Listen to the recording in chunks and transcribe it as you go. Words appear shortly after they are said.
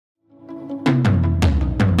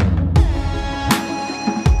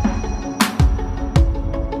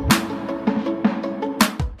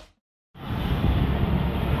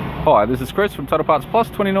Hi, this is Chris from Total Parts Plus,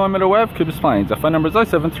 29 Meadow Ave, Coopers Plains. Our phone number is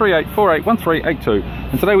 0738481382.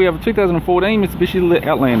 And today we have a 2014 Mitsubishi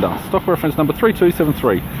Outlander, stock reference number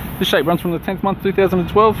 3273. This shape runs from the 10th month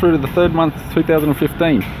 2012 through to the 3rd month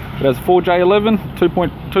 2015. It has a 4J11,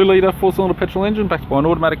 2.2 litre 4-cylinder petrol engine backed by an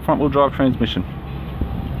automatic front-wheel drive transmission.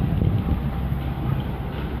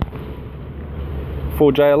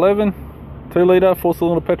 4J11, 2 litre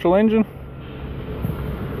 4-cylinder petrol engine.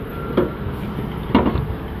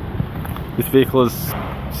 This vehicle has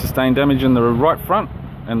sustained damage in the right front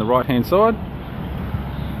and the right hand side.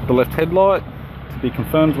 The left headlight to be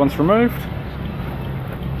confirmed once removed.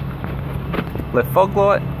 Left fog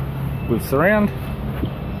light with surround.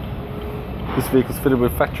 This vehicle is fitted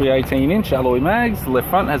with factory 18-inch alloy mags. The left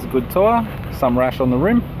front has a good tyre, some rash on the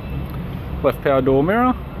rim. Left power door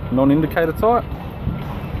mirror, non-indicator type.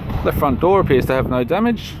 Left front door appears to have no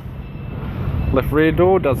damage. Left rear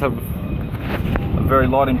door does have a very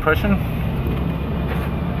light impression.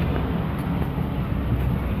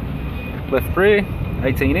 Left rear,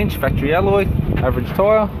 18-inch factory alloy, average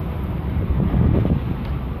tyre.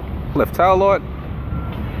 Left tail light.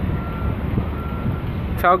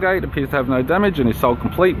 Tailgate appears to have no damage and is sold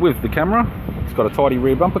complete with the camera. It's got a tidy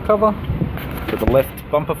rear bumper cover with the left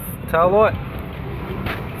bumper tail light.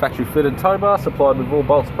 Factory fitted tow bar supplied with all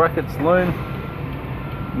bolts, brackets, loom,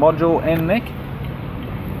 module and neck.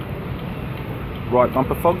 Right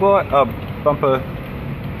bumper fog light, bumper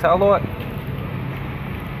tail light.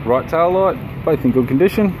 Right tail light, both in good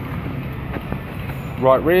condition.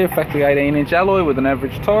 Right rear, factory 18-inch alloy with an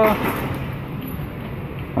average tyre.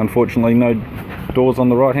 Unfortunately, no doors on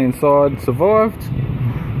the right hand side survived,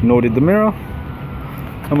 nor did the mirror.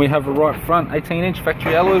 And we have a right front 18-inch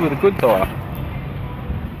factory alloy with a good tyre.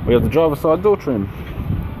 We have the driver's side door trim.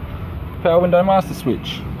 Power window master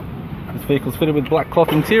switch. This vehicle is fitted with black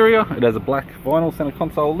cloth interior. It has a black vinyl centre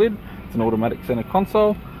console lid. It's an automatic centre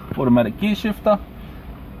console, automatic gear shifter.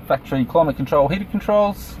 Factory climate control heated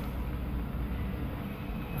controls,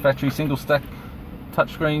 factory single stack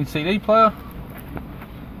touchscreen CD player,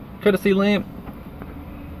 courtesy lamp,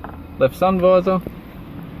 left sun visor,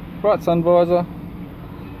 right sun visor,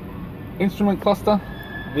 instrument cluster.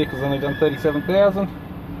 The vehicle's only done 37,000,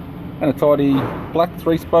 and a tidy black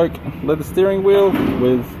 3-spoke leather steering wheel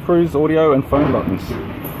with cruise audio and phone buttons.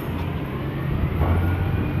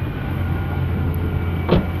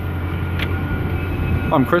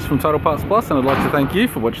 I'm Chris from Total Parts Plus, and I'd like to thank you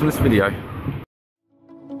for watching this video.